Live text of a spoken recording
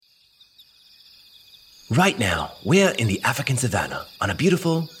Right now, we're in the African savannah on a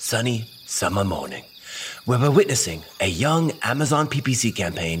beautiful, sunny summer morning, where we're witnessing a young Amazon PPC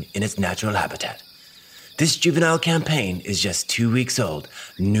campaign in its natural habitat. This juvenile campaign is just 2 weeks old,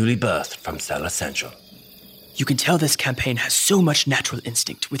 newly birthed from Cella Central. You can tell this campaign has so much natural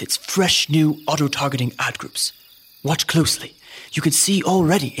instinct with its fresh new auto-targeting ad groups. Watch closely. You can see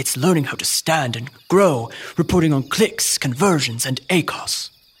already it's learning how to stand and grow, reporting on clicks, conversions, and ACOS.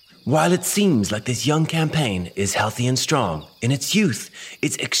 While it seems like this young campaign is healthy and strong, in its youth,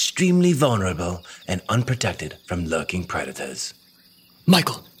 it's extremely vulnerable and unprotected from lurking predators.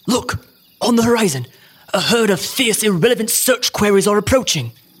 Michael, look! On the horizon, a herd of fierce, irrelevant search queries are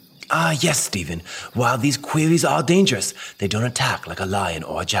approaching. Yes, Stephen. While these queries are dangerous, they don't attack like a lion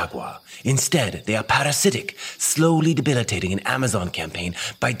or a jaguar. Instead, they are parasitic, slowly debilitating an Amazon campaign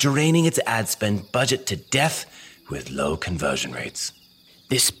by draining its ad spend budget to death with low conversion rates.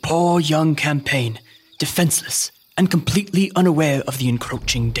 This poor young campaign, defenseless and completely unaware of the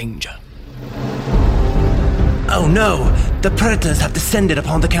encroaching danger. Oh no! The predators have descended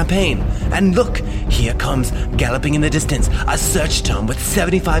upon the campaign. And look, here comes, galloping in the distance, a search term with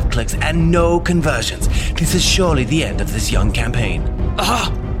 75 clicks and no conversions. This is surely the end of this young campaign.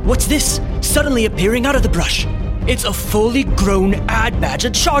 Aha! What's this? Suddenly appearing out of the brush. It's a fully grown ad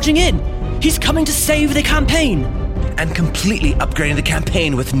badger charging in. He's coming to save the campaign. And completely upgrading the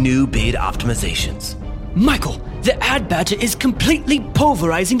campaign with new bid optimizations. Michael, the ad badger is completely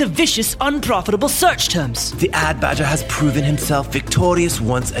pulverizing the vicious, unprofitable search terms. The ad badger has proven himself victorious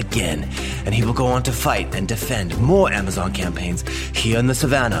once again, and he will go on to fight and defend more Amazon campaigns here in the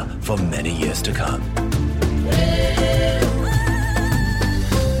savannah for many years to come.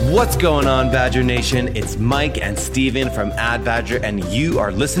 What's going on, Badger Nation? It's Mike and Steven from Ad Badger, and you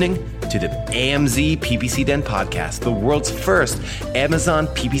are listening to the AMZ PPC Den podcast, the world's first Amazon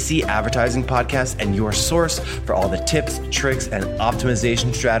PPC advertising podcast and your source for all the tips, tricks, and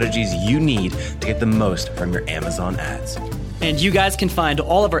optimization strategies you need to get the most from your Amazon ads. And you guys can find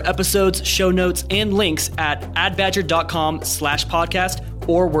all of our episodes, show notes, and links at adbadger.com/podcast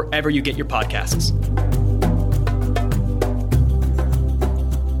or wherever you get your podcasts.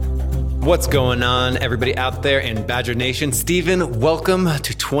 What's going on, everybody out there in Badger Nation? Steven, welcome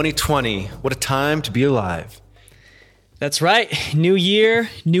to 2020. What a time to be alive. That's right. New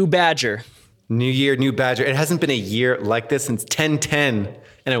year, new Badger. New year, new Badger. It hasn't been a year like this since 1010,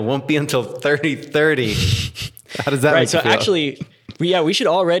 and it won't be until 3030. How does that make you feel? Actually, we should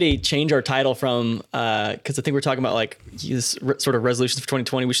already change our title from, because I think we're talking about like this sort of resolutions for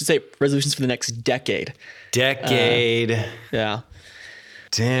 2020. We should say resolutions for the next decade. Decade. Yeah.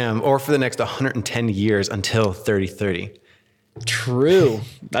 Damn. Or for the next 110 years until 3030. True.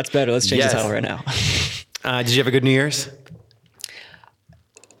 That's better. Let's change the title right now. Did you have a good New Year's?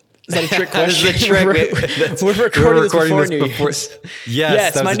 Is that a trick question? That is a trick. We're recording this before New Year's.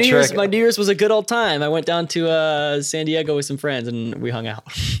 Yes, my New Year's was a good old time. I went down to San Diego with some friends and we hung out.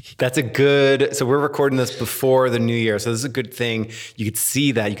 So we're recording this before the New Year. So this is a good thing. You could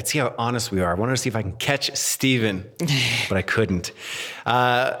see that. You could see how honest we are. I wanted to see if I can catch Steven, but I couldn't.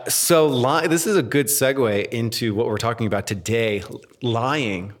 This is a good segue into what we're talking about today,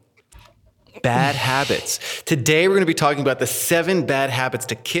 lying. Bad habits. Today, we're going to be talking about the 7 bad habits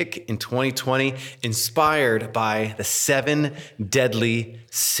to kick in 2020, inspired by the 7 deadly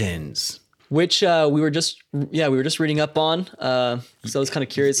sins. Which we were just reading up on. So I was kind of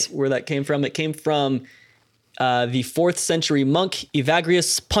curious where that came from. It came from the 4th century monk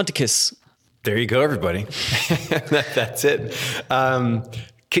Evagrius Ponticus. There you go, everybody. That's it.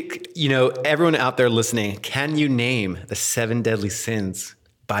 Everyone out there listening, can you name the 7 deadly sins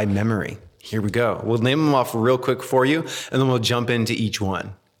by memory? Here we go. We'll name them off real quick for you, and then we'll jump into each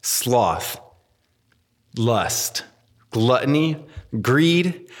one. Sloth, lust, gluttony,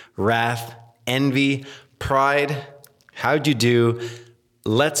 greed, wrath, envy, pride. How'd you do?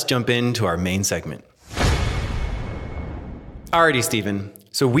 Let's jump into our main segment. Alrighty, Steven.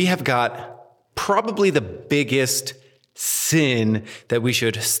 So we have got probably the biggest sin that we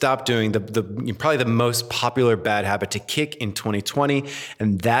should stop doing, probably the most popular bad habit to kick in 2020,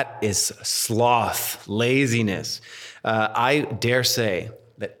 and that is sloth, laziness. I dare say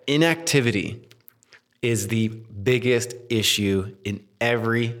that inactivity is the biggest issue in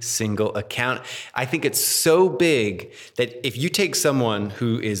every single account. I think it's so big that if you take someone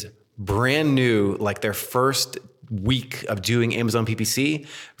who is brand new, like their first week of doing Amazon PPC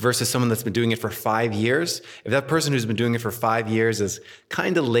versus someone that's been doing it for 5 years. If that person who's been doing it for 5 years is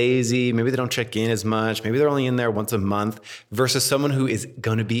kind of lazy, maybe they don't check in as much, maybe they're only in there once a month, versus someone who is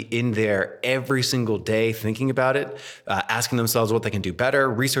going to be in there every single day thinking about it, asking themselves what they can do better,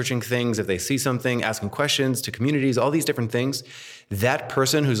 researching things if they see something, asking questions to communities, all these different things. That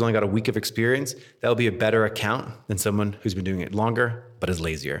person who's only got a week of experience, that'll be a better account than someone who's been doing it longer but is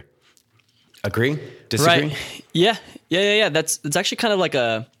lazier. Agree? Disagree? Right. Yeah. That's actually kind of like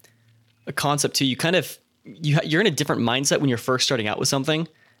a concept too. You kind of, you're in a different mindset when you're first starting out with something.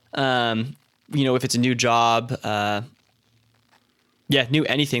 If it's a new job, new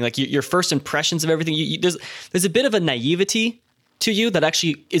anything, like your first impressions of everything, there's a bit of a naivety to you that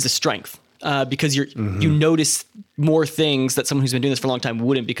actually is a strength. Because you notice more things that someone who's been doing this for a long time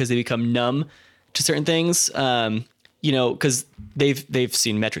wouldn't, because they become numb to certain things. Because they've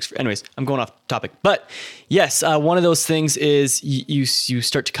seen metrics. Anyways, I'm going off topic, but yes, one of those things is you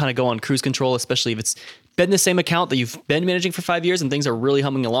start to kind of go on cruise control, especially if it's been the same account that you've been managing for 5 years and things are really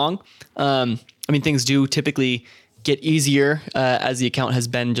humming along. Things do typically get easier as the account has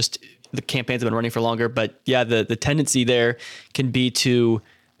been the campaigns have been running for longer. But yeah, the tendency there can be to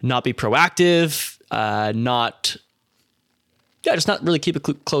not be proactive, just not really keep a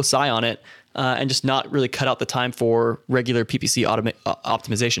close eye on it. And just not really cut out the time for regular PPC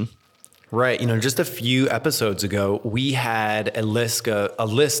optimization. Right. Just a few episodes ago, we had a list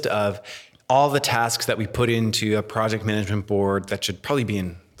of all the tasks that we put into a project management board that should probably be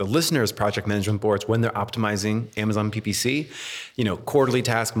in the listeners' project management boards when they're optimizing Amazon PPC. Quarterly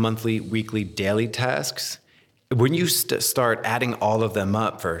tasks, monthly, weekly, daily tasks. When you start adding all of them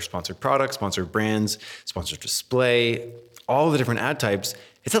up for sponsored products, sponsored brands, sponsored display, all the different ad types,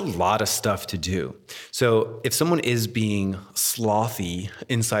 it's a lot of stuff to do. So if someone is being slothy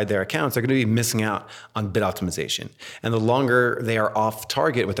inside their accounts, they're going to be missing out on bid optimization. And the longer they are off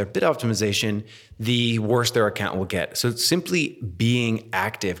target with their bid optimization, the worse their account will get. So simply being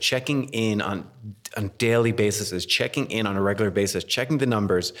active, checking in on daily basis, checking in on a regular basis, checking the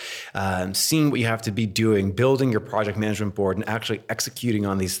numbers, seeing what you have to be doing, building your project management board, and actually executing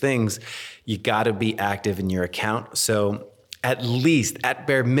on these things, you got to be active in your account. So at least, at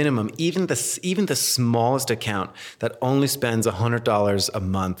bare minimum, even the smallest account that only spends $100 a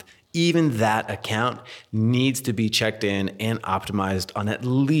month, even that account needs to be checked in and optimized on at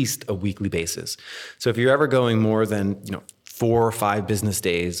least a weekly basis. So if you're ever going more than 4 or 5 business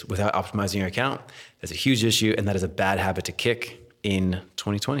days without optimizing your account, that's a huge issue, and that is a bad habit to kick in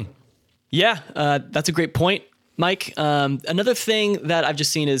 2020. Yeah, that's a great point, Mike. Another thing that I've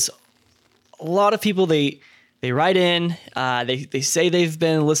just seen is a lot of people, they write in, they say they've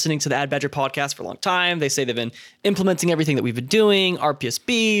been listening to the Ad Badger podcast for a long time. They say they've been implementing everything that we've been doing,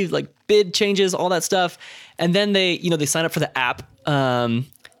 RPSB, like bid changes, all that stuff. And then they sign up for the app.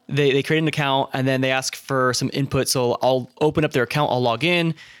 They create an account, and then they ask for some input. So I'll open up their account, I'll log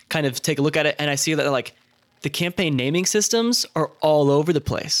in, kind of take a look at it. And I see that like the campaign naming systems are all over the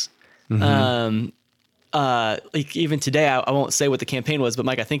place. Mm-hmm. Like even today, I won't say what the campaign was, but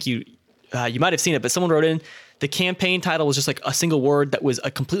Mike, I think you might have seen it, but someone wrote in, the campaign title was just like a single word that was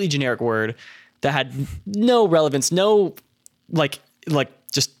a completely generic word that had no relevance, no like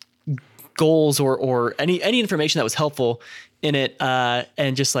just goals or any information that was helpful in it.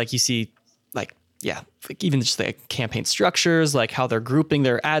 And just like you see, like even just like campaign structures, like how they're grouping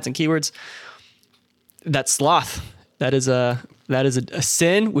their ads and keywords. That's sloth. That is a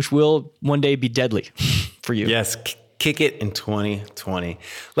sin which will one day be deadly for you. Yes. Kick it in 2020.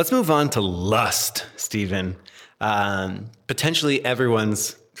 Let's move on to lust, Stephen. Potentially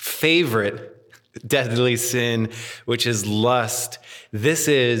everyone's favorite deadly sin, which is lust. This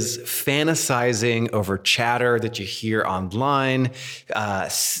is fantasizing over chatter that you hear online,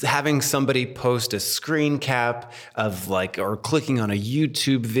 having somebody post a screen cap of or clicking on a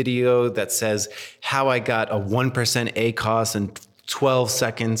YouTube video that says how I got a 1% ACOS and 12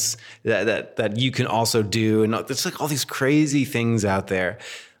 seconds that you can also do. And it's like all these crazy things out there.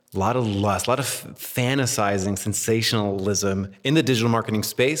 A lot of lust, a lot of fantasizing, sensationalism in the digital marketing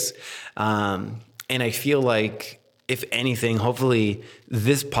space. And I feel like, if anything, hopefully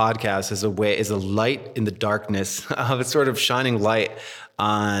this podcast is a light in the darkness of a sort of shining light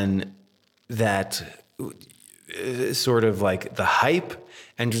on that sort of like the hype,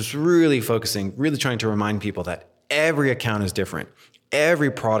 and just really focusing, really trying to remind people that every account is different.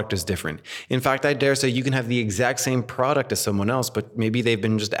 Every product is different. In fact, I dare say you can have the exact same product as someone else, but maybe they've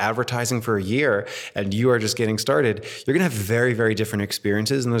been just advertising for a year and you are just getting started. You're going to have very, very different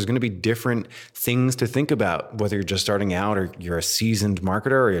experiences, and there's going to be different things to think about, whether you're just starting out or you're a seasoned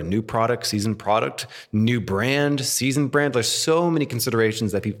marketer or a new product, seasoned product, new brand, seasoned brand. There's so many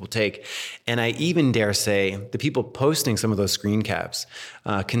considerations that people take. And I even dare say the people posting some of those screen caps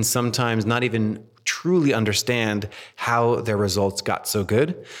can sometimes not even truly understand how their results got so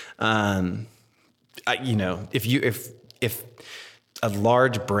good. If a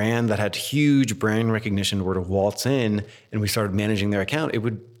large brand that had huge brand recognition were to waltz in and we started managing their account, it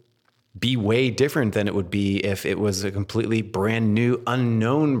would be way different than it would be if it was a completely brand new,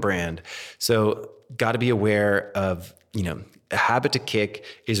 unknown brand. So got to be aware of, a habit to kick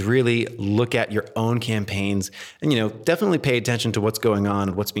is really look at your own campaigns and, definitely pay attention to what's going on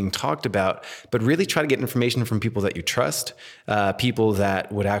and what's being talked about, but really try to get information from people that you trust, people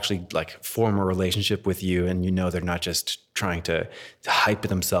that would actually form a relationship with you. And, they're not just trying to hype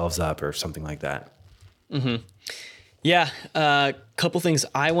themselves up or something like that. Mm-hmm. Yeah. A couple things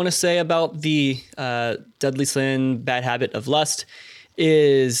I want to say about the deadly sin, bad habit of lust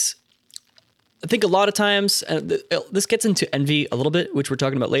is, I think a lot of times, this gets into envy a little bit, which we're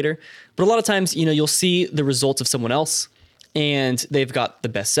talking about later, but a lot of times, you'll see the results of someone else and they've got the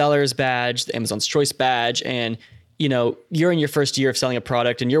bestsellers badge, the Amazon's Choice badge, and, you're in your first year of selling a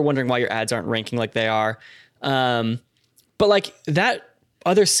product and you're wondering why your ads aren't ranking like they are. But that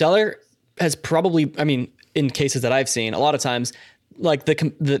other seller has probably, in cases that I've seen, a lot of times,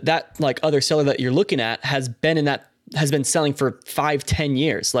 that other seller that you're looking at has been selling for 5-10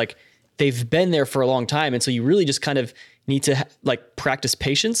 years. They've been there for a long time. And so you really just kind of need to practice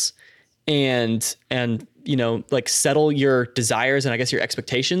patience and settle your desires and I guess your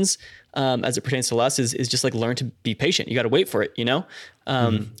expectations as it pertains to lust is just learn to be patient. You got to wait for it,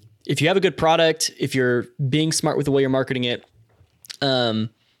 If you have a good product, if you're being smart with the way you're marketing it,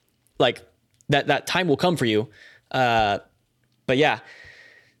 that time will come for you. But yeah,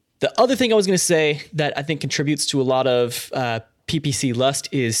 the other thing I was going to say that I think contributes to a lot of PPC lust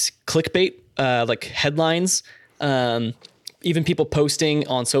is clickbait, headlines. Even people posting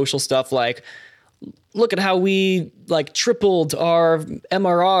on social stuff look at how we tripled our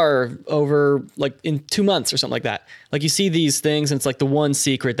MRR over in 2 months or something like that. You see these things and it's the one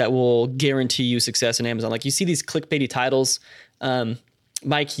secret that will guarantee you success in Amazon. You see these clickbaity titles.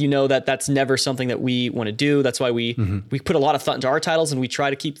 Mike, that's never something that we want to do. That's why we put a lot of thought into our titles and we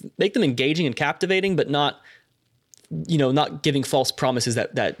try to make them engaging and captivating, but not giving false promises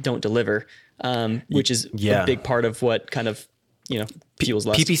that don't deliver, which is a big part of what kind of, fuels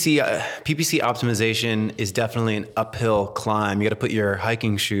lust. PPC optimization is definitely an uphill climb. You got to put your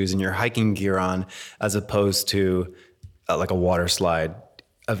hiking shoes and your hiking gear on as opposed to a water slide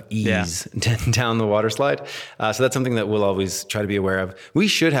of ease down the water slide. So that's something that we'll always try to be aware of. We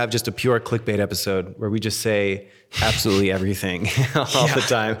should have just a pure clickbait episode where we just say absolutely everything all the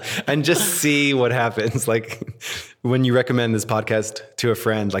time and just see what happens. When you recommend this podcast to a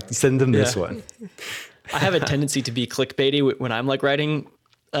friend, send them this one. I have a tendency to be clickbaity when I'm writing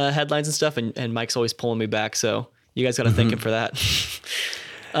headlines and stuff, and Mike's always pulling me back. So you guys got to thank him for that.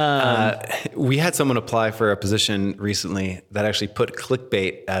 We had someone apply for a position recently that actually put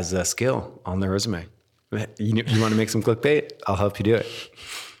clickbait as a skill on their resume. You want to make some clickbait? I'll help you do it.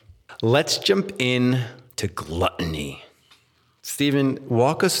 Let's jump in to gluttony. Stephen,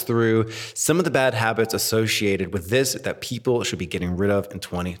 walk us through some of the bad habits associated with this that people should be getting rid of in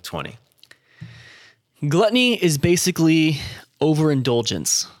 2020. Gluttony is basically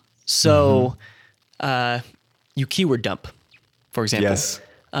overindulgence. So you keyword dump, for example. Yes.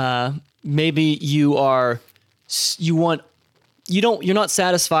 Maybe you're not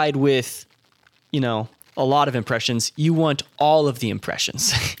satisfied with, a lot of impressions. You want all of the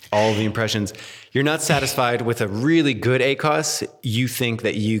impressions. All of the impressions. You're not satisfied with a really good ACOS. You think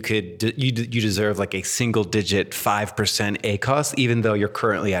that you deserve a single digit 5% ACOS, even though you're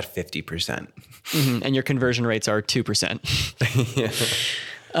currently at 50%. Mm-hmm. And your conversion rates are 2%.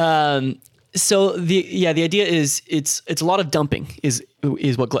 So the idea is it's a lot of dumping is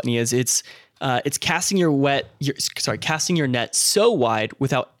what gluttony is. It's casting your net so wide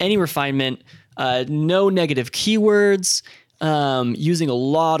without any refinement, no negative keywords, using a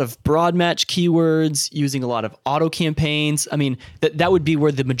lot of broad match keywords, using a lot of auto campaigns. That would be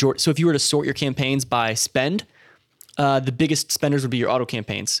where the majority. So if you were to sort your campaigns by spend, the biggest spenders would be your auto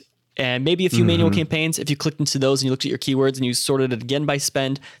campaigns. And maybe a few manual campaigns. If you clicked into those and you looked at your keywords and you sorted it again by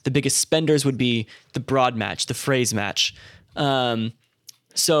spend, the biggest spenders would be the broad match, the phrase match. So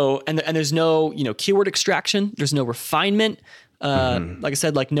there's no, keyword extraction. There's no refinement. Like I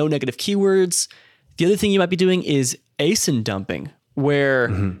said, like no negative keywords. The other thing you might be doing is ASIN dumping, where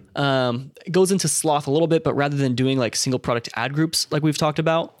it goes into sloth a little bit, but rather than doing like single product ad groups like we've talked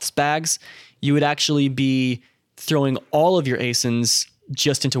about, SPAGs, you would actually be throwing all of your ASINs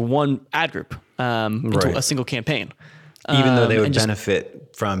just into one ad group, into a single campaign. Even though they would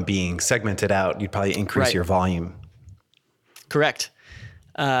benefit from being segmented out, you'd probably increase your volume. Correct.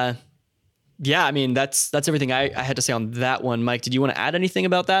 Yeah, I mean, that's everything I had to say on that one. Mike, did you want to add anything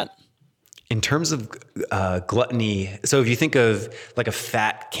about that? In terms of gluttony, so if you think of like a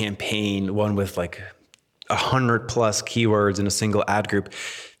fat campaign, one with like 100 plus keywords in a single ad group,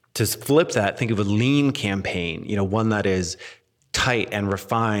 to flip that, think of a lean campaign, one that is tight and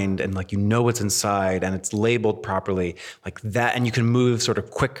refined and like what's inside and it's labeled properly like that, and you can move sort of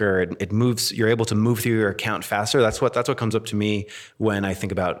quicker. It moves, you're able to move through your account faster. That's what comes up to me when I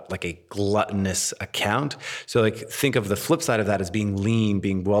think about like a gluttonous account. So like think of the flip side of that as being lean,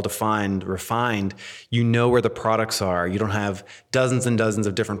 being well defined, refined. You know where the products are. You don't have dozens and dozens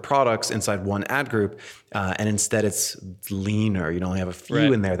of different products inside one ad group. And instead it's leaner. You only have a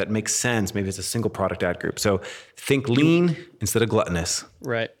few in there that makes sense. Maybe it's a single product ad group. So think lean instead of gluttonous.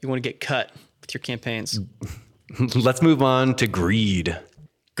 Right. You want to get cut with your campaigns. Let's move on to greed.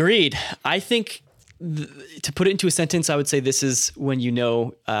 Greed. I think to put it into a sentence, I would say this is when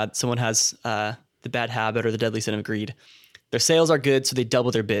someone has the bad habit or the deadly sin of greed. Their sales are good, so they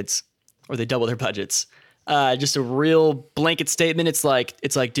double their bids or they double their budgets. Just a real blanket statement. It's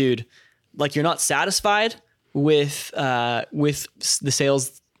like, dude, like you're not satisfied with the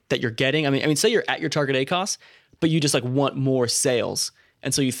sales that you're getting. I mean, say you're at your target ACOS, but you just like want more sales.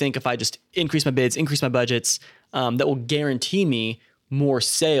 And so you think if I just increase my bids, increase my budgets, that will guarantee me more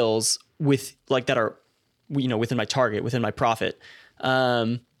sales with like that are, within my target, within my profit.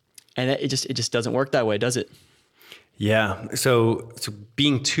 And it just doesn't work that way, does it? Yeah. So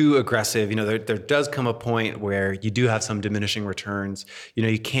being too aggressive, there does come a point where you do have some diminishing returns.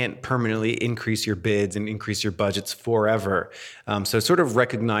 You can't permanently increase your bids and increase your budgets forever. So sort of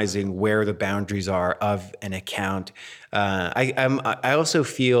recognizing where the boundaries are of an account. I also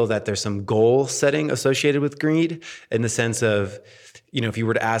feel that there's some goal setting associated with greed in the sense of, if you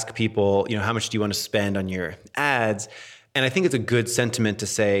were to ask people, how much do you want to spend on your ads? And I think it's a good sentiment to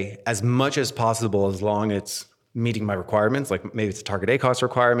say as much as possible, as long as it's meeting my requirements, like maybe it's a target ACOS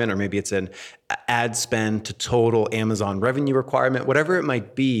requirement, or maybe it's an ad spend to total Amazon revenue requirement, whatever it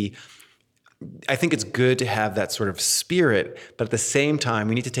might be. I think it's good to have that sort of spirit, but at the same time,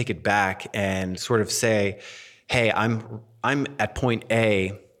 we need to take it back and sort of say, hey, I'm at point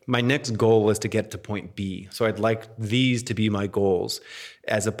A. My next goal is to get to point B. So I'd like these to be my goals,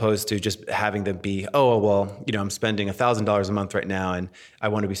 as opposed to just having them be, I'm spending $1,000 a month right now, and I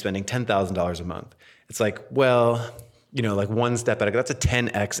want to be spending $10,000 a month. It's like, like one step at that's a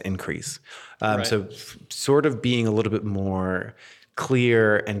 10x increase. So sort of being a little bit more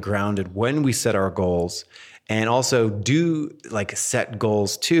clear and grounded when we set our goals, and also do like set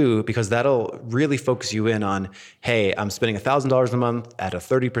goals too, because that'll really focus you in on, hey, I'm spending $1,000 a month at a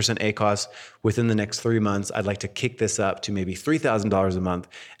 30% ACOS. Within the next 3 months, I'd like to kick this up to maybe $3,000 a month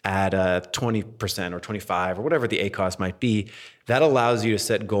at a 20% or 25 or whatever the ACOS might be. That allows you to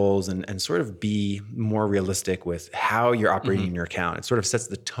set goals and sort of be more realistic with how you're operating in your account. It sort of sets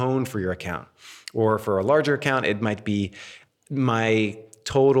the tone for your account. Or for a larger account, it might be my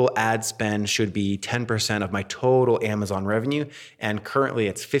total ad spend should be 10% of my total Amazon revenue. And currently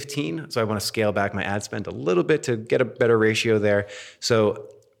it's 15. So I want to scale back my ad spend a little bit to get a better ratio there. So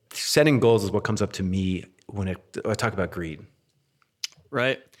setting goals is what comes up to me when I talk about greed.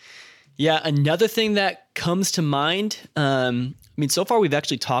 Right. Yeah. Another thing that comes to mind, so far we've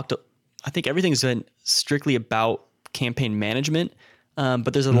actually talked, I think everything's been strictly about campaign management.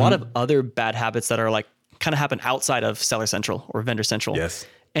 But there's a lot of other bad habits that are like, kind of happen outside of Seller Central or Vendor Central. Yes.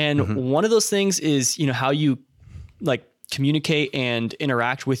 And one of those things is, how you like communicate and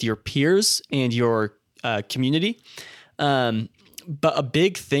interact with your peers and your community. But a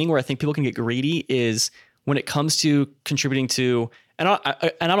big thing where I think people can get greedy is when it comes to contributing to, and I'm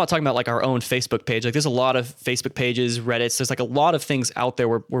not talking about like our own Facebook page. Like there's a lot of Facebook pages, Reddits. There's like a lot of things out there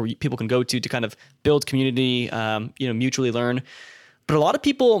where people can go to kind of build community, mutually learn. But a lot of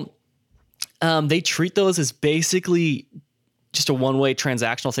people, they treat those as basically just a one-way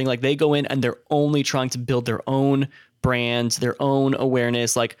transactional thing. Like they go in and they're only trying to build their own brands, their own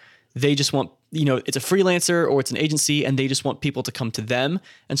awareness. Like they just want, it's a freelancer or it's an agency and they just want people to come to them.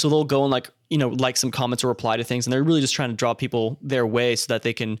 And so they'll go and like some comments or reply to things. And they're really just trying to draw people their way so that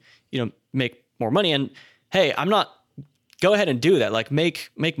they can, make more money. And hey, go ahead and do that. Like make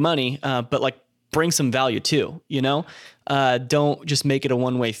money. But like bring some value too, you know? Don't just make it a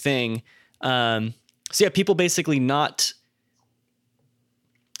one-way thing. So yeah, people basically not,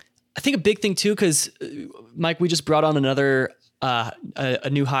 I think a big thing too, because Mike, we just brought on another, a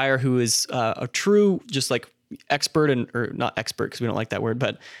new hire who is a true, just like expert or not expert because we don't like that word,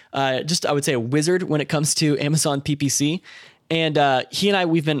 but just, I would say a wizard when it comes to Amazon PPC. And he and I,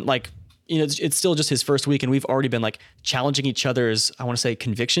 we've been like, you know, it's still just his first week and we've already been like challenging each other's, I want to say,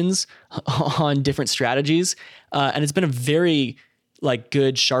 convictions on different strategies. And it's been a very like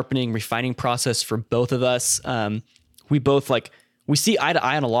good sharpening, refining process for both of us. We both like, we see eye to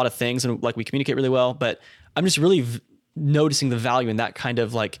eye on a lot of things and like we communicate really well, but I'm just really noticing the value in that kind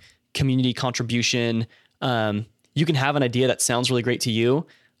of like community contribution. You can have an idea that sounds really great to you.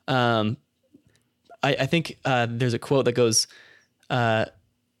 I think there's a quote that goes,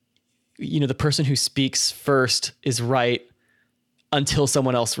 you know, the person who speaks first is right until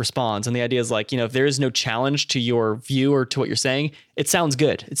someone else responds. And the idea is like, you know, if there is no challenge to your view or to what you're saying, it sounds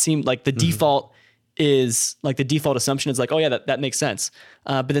good. It seemed like the default is like the default assumption is like, oh yeah, that makes sense.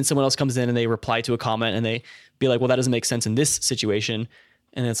 But then someone else comes in and they reply to a comment and they be like, well, that doesn't make sense in this situation.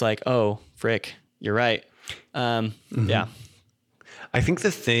 And it's like, oh, frick, you're right. Yeah. I think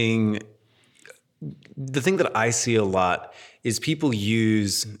the thing that I see a lot is people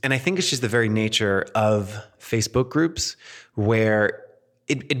use, and I think it's just the very nature of Facebook groups where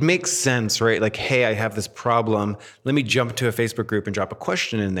it makes sense, right? Like, hey, I have this problem. Let me jump to a Facebook group and drop a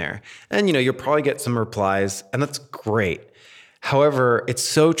question in there. And, you know, you'll probably get some replies and that's great. However, it's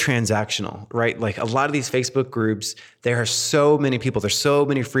so transactional, right? Like a lot of these Facebook groups, there are so many people. There's so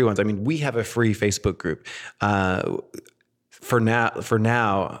many free ones. I mean, we have a free Facebook group for now,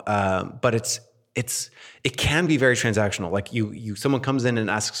 but it can be very transactional. Like someone comes in and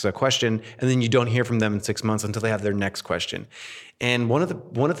asks a question, and then you don't hear from them in 6 months until they have their next question. And one of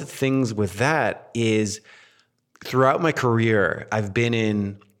the things with that is, throughout my career, I've been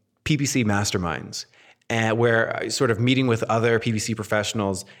in PPC masterminds, where I sort of meeting with other PPC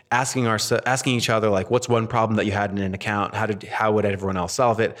professionals, asking each other like, what's one problem that you had in an account? How would everyone else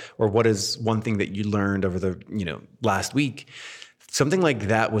solve it? Or what is one thing that you learned over the last week? Something like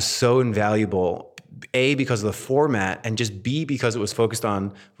that was so invaluable, A, because of the format, and just B, because it was focused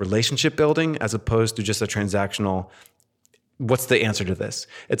on relationship building as opposed to just a transactional, what's the answer to this?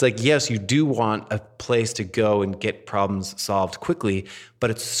 It's like, yes, you do want a place to go and get problems solved quickly, but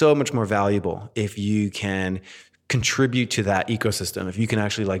it's so much more valuable if you can contribute to that ecosystem, if you can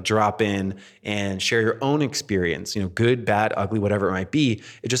actually like drop in and share your own experience, good, bad, ugly, whatever it might be.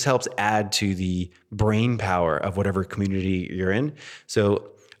 It just helps add to the brain power of whatever community you're in.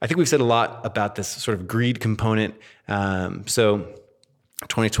 So I think we've said a lot about this sort of greed component. So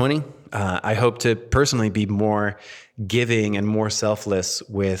 2020, I hope to personally be more giving and more selfless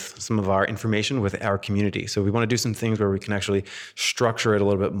with some of our information with our community. So we want to do some things where we can actually structure it a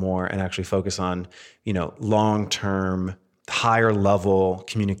little bit more and actually focus on, long-term, higher level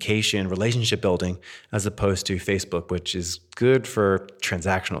communication, relationship building, as opposed to Facebook, which is good for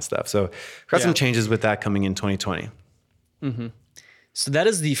transactional stuff. So got some changes with that coming in 2020. Mm-hmm. So that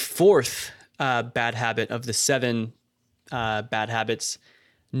is the fourth bad habit of the 7 bad habits.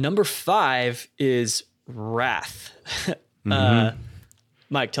 Number 5 is wrath.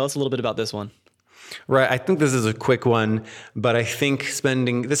 Mike, tell us a little bit about this one. Right. I think this is a quick one, but I think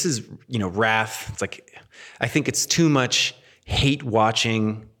this is, wrath. It's like, I think it's too much hate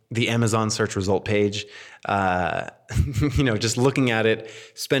watching the Amazon search result page. Just looking at it,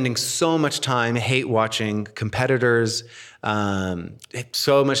 spending so much time hate watching competitors,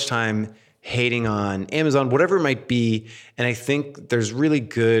 so much time hating on Amazon, whatever it might be. And I think there's really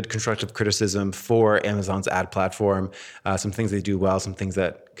good constructive criticism for Amazon's ad platform, some things they do well, some things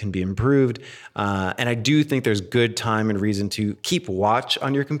that can be improved. And I do think there's good time and reason to keep watch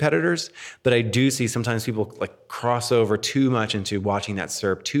on your competitors. But I do see sometimes people like cross over too much into watching that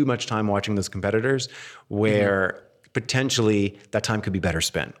SERP, too much time watching those competitors, where potentially that time could be better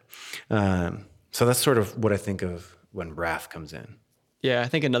spent. So that's sort of what I think of when wrath comes in. Yeah, I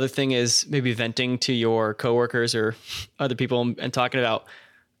think another thing is maybe venting to your coworkers or other people and talking about,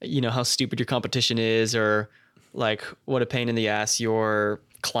 how stupid your competition is, or like what a pain in the ass your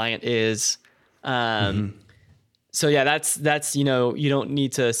client is. So yeah, that's you don't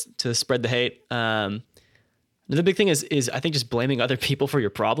need to spread the hate. Another big thing is I think just blaming other people for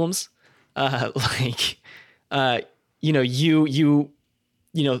your problems.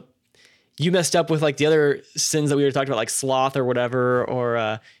 You messed up with like the other sins that we were talking about, like sloth or whatever,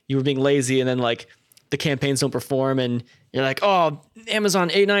 or you were being lazy and then like the campaigns don't perform and you're like, oh, Amazon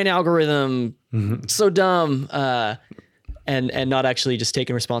A9 algorithm, so dumb. And not actually just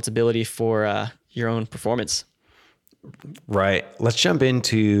taking responsibility for, your own performance. Right. Let's jump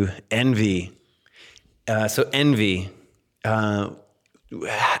into envy. So envy,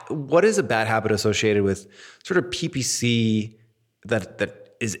 what is a bad habit associated with sort of PPC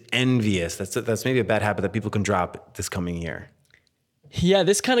that is envious? That's maybe a bad habit that people can drop this coming year. Yeah,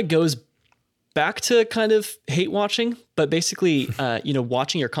 this kind of goes back to kind of hate watching, but basically,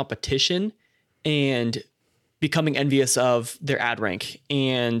 watching your competition and becoming envious of their ad rank.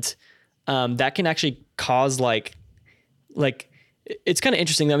 And that can actually cause like it's kind of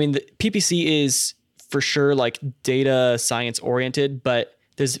interesting. I mean, the PPC is for sure like data science oriented, but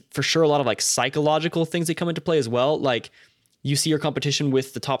there's for sure a lot of like psychological things that come into play as well. Like you see your competition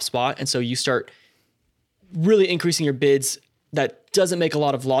with the top spot, and so you start really increasing your bids. That doesn't make a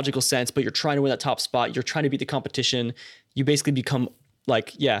lot of logical sense, but you're trying to win that top spot. You're trying to beat the competition. You basically become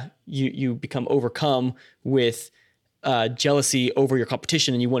like, you become overcome with jealousy over your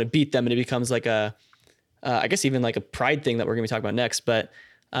competition, and you want to beat them. And it becomes like I guess even like a pride thing that we're going to be talking about next. But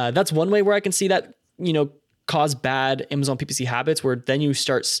that's one way where I can see that, cause bad Amazon PPC habits, where then you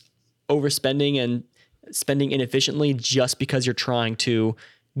start overspending and spending inefficiently just because you're trying to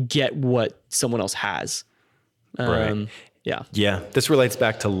get what someone else has. Right. Yeah. Yeah. This relates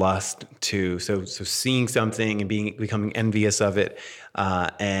back to lust too. So seeing something and becoming envious of it,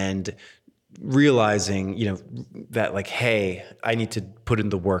 and realizing, that like, hey, I need to put in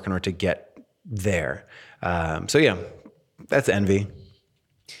the work in order to get there. So yeah, that's envy.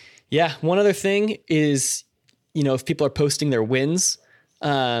 Yeah. One other thing is, if people are posting their wins,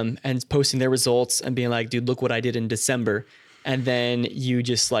 and posting their results and being like, dude, look what I did in December. And then you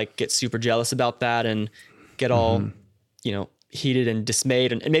just like get super jealous about that and get all, heated and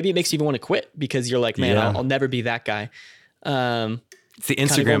dismayed. And maybe it makes you even want to quit because you're like, man, I'll never be that guy. It's the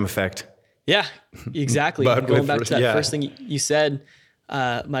Instagram effect. Yeah, exactly. But going back to that first thing you said,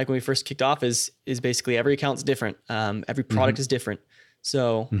 Mike, when we first kicked off is basically every account's different. Every product is different.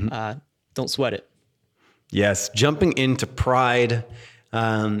 So don't sweat it. Yes. Jumping into pride.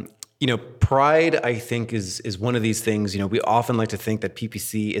 Pride, I think, is one of these things. We often like to think that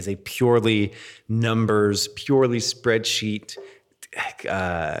PPC is a purely numbers, purely spreadsheet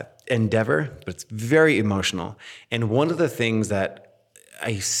endeavor, but it's very emotional. And one of the things that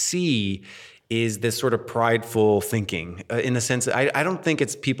I see is this sort of prideful thinking, in the sense that I don't think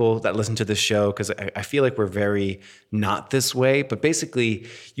it's people that listen to this show, because I feel like we're very not this way. But basically,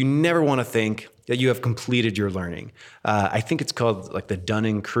 you never want to think that you have completed your learning. I think it's called like the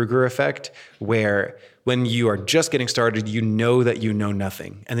Dunning-Kruger effect, where when you are just getting started, you know that you know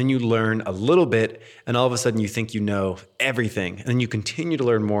nothing. And then you learn a little bit, and all of a sudden you think you know everything. And then you continue to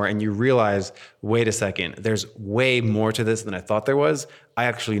learn more, and you realize, wait a second, there's way more to this than I thought there was. I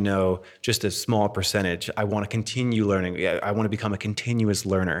actually know just a small percentage. I want to continue learning. I want to become a continuous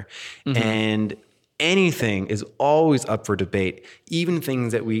learner. And anything is always up for debate. Even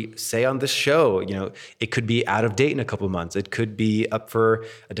things that we say on this show, it could be out of date in a couple of months. It could be up for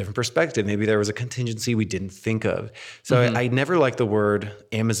a different perspective. Maybe there was a contingency we didn't think of. So I never like the word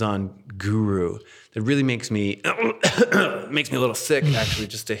Amazon guru. That really makes me a little sick, actually,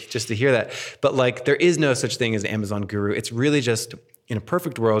 just to hear that. But like, there is no such thing as Amazon guru. It's really just, in a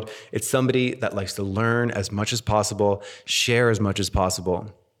perfect world, it's somebody that likes to learn as much as possible, share as much as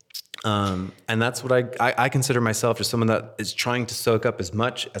possible. And that's what I consider myself, just someone that is trying to soak up as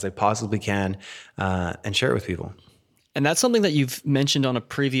much as I possibly can, and share it with people. And that's something that you've mentioned on a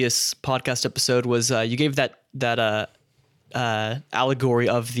previous podcast episode was, you gave that allegory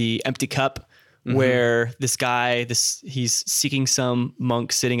of the empty cup, where this guy, he's seeking some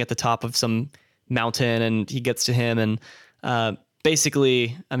monk sitting at the top of some mountain, and he gets to him. And,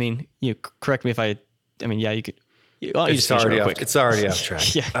 basically, I mean, correct me if you could. It's already off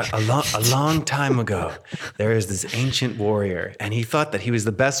track. Yeah. A long time ago, there is this ancient warrior, and he thought that he was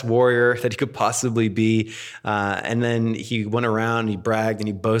the best warrior that he could possibly be. And then he went around and he bragged and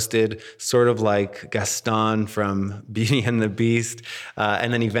he boasted, sort of like Gaston from Beauty and the Beast.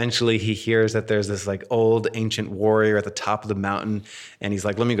 And then eventually he hears that there's this like old ancient warrior at the top of the mountain. And he's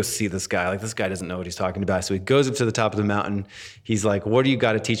like, let me go see this guy. Like, this guy doesn't know what he's talking about. So he goes up to the top of the mountain. He's like, what do you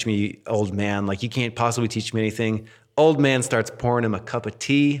got to teach me, old man? Like, you can't possibly teach me anything. Old man starts pouring him a cup of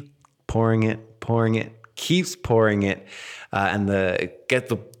tea, pouring it, keeps pouring it. And the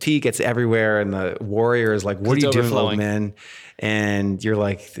tea gets everywhere. And the warrior is like, what are you doing, old man? And you're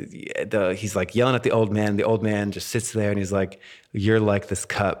like, he's like yelling at the old man. The old man just sits there and he's like, you're like this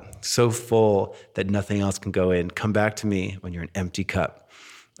cup, so full that nothing else can go in. Come back to me when you're an empty cup.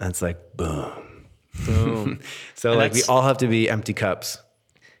 And it's like, boom. So like, we all have to be empty cups.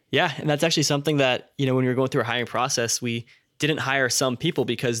 Yeah. And that's actually something that, when we were going through our hiring process, we didn't hire some people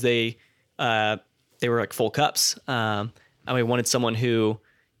because they they were like full cups. And we wanted someone who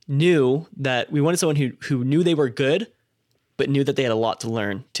knew they were good, but knew that they had a lot to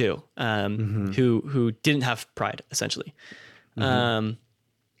learn too. Who didn't have pride, essentially. Don't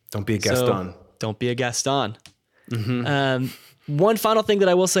be a Gaston. Don't be a Gaston. One final thing that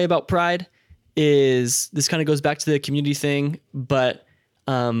I will say about pride is this kind of goes back to the community thing, but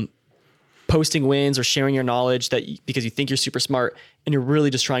posting wins or sharing your knowledge because you think you're super smart and you're really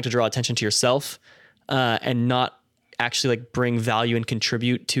just trying to draw attention to yourself and not actually like bring value and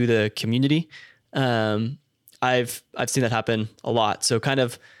contribute to the community. I've seen that happen a lot. So kind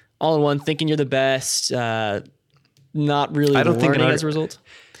of all in one, thinking you're the best, not really learning as a result.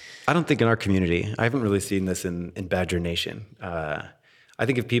 I don't think in our community, I haven't really seen this in Badger Nation. I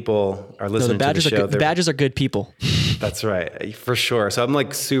think if people are listening to the show, the Badgers are good people. That's right, for sure. So I'm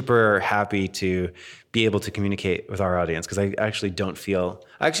like super happy to be able to communicate with our audience because I actually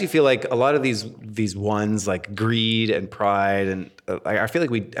feel like a lot of these ones like greed and pride and I feel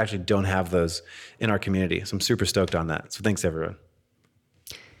like we actually don't have those in our community. So I'm super stoked on that. So thanks everyone.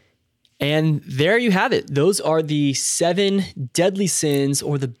 And there you have it. Those are the 7 deadly sins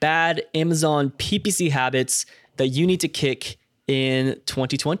or the bad Amazon PPC habits that you need to kick in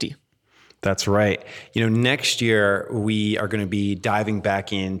 2020. That's right. Next year we are going to be diving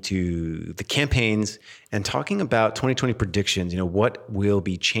back into the campaigns and talking about 2020 predictions. What will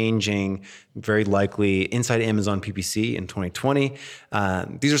be changing very likely inside Amazon PPC in 2020.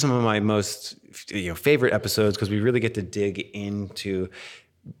 These are some of my most favorite episodes because we really get to dig into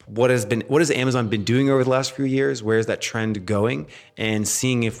what has Amazon been doing over the last few years? Where is that trend going? And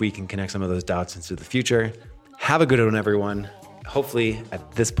seeing if we can connect some of those dots into the future. Have a good one, everyone. Hopefully,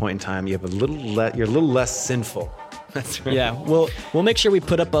 at this point in time, you're a little less sinful. That's right. Yeah, we'll make sure we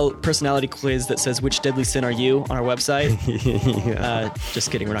put up a personality quiz that says which deadly sin are you on our website. Yeah.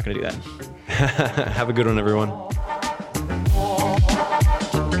 Just kidding, we're not going to do that. Have a good one, everyone.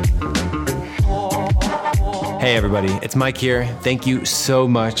 Hey everybody, it's Mike here. Thank you so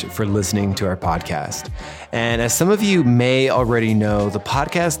much for listening to our podcast. And as some of you may already know, the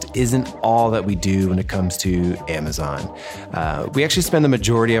podcast isn't all that we do when it comes to Amazon. We actually spend the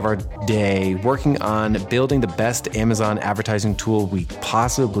majority of our day working on building the best Amazon advertising tool we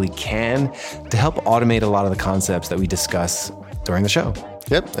possibly can to help automate a lot of the concepts that we discuss during the show.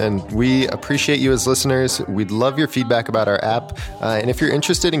 Yep, and we appreciate you as listeners. We'd love your feedback about our app. And if you're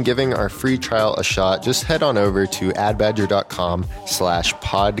interested in giving our free trial a shot, just head on over to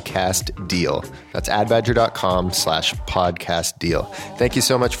adbadger.com/podcast deal. That's adbadger.com/podcast deal. Thank you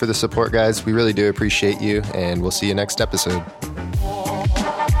so much for the support, guys. We really do appreciate you, and we'll see you next episode.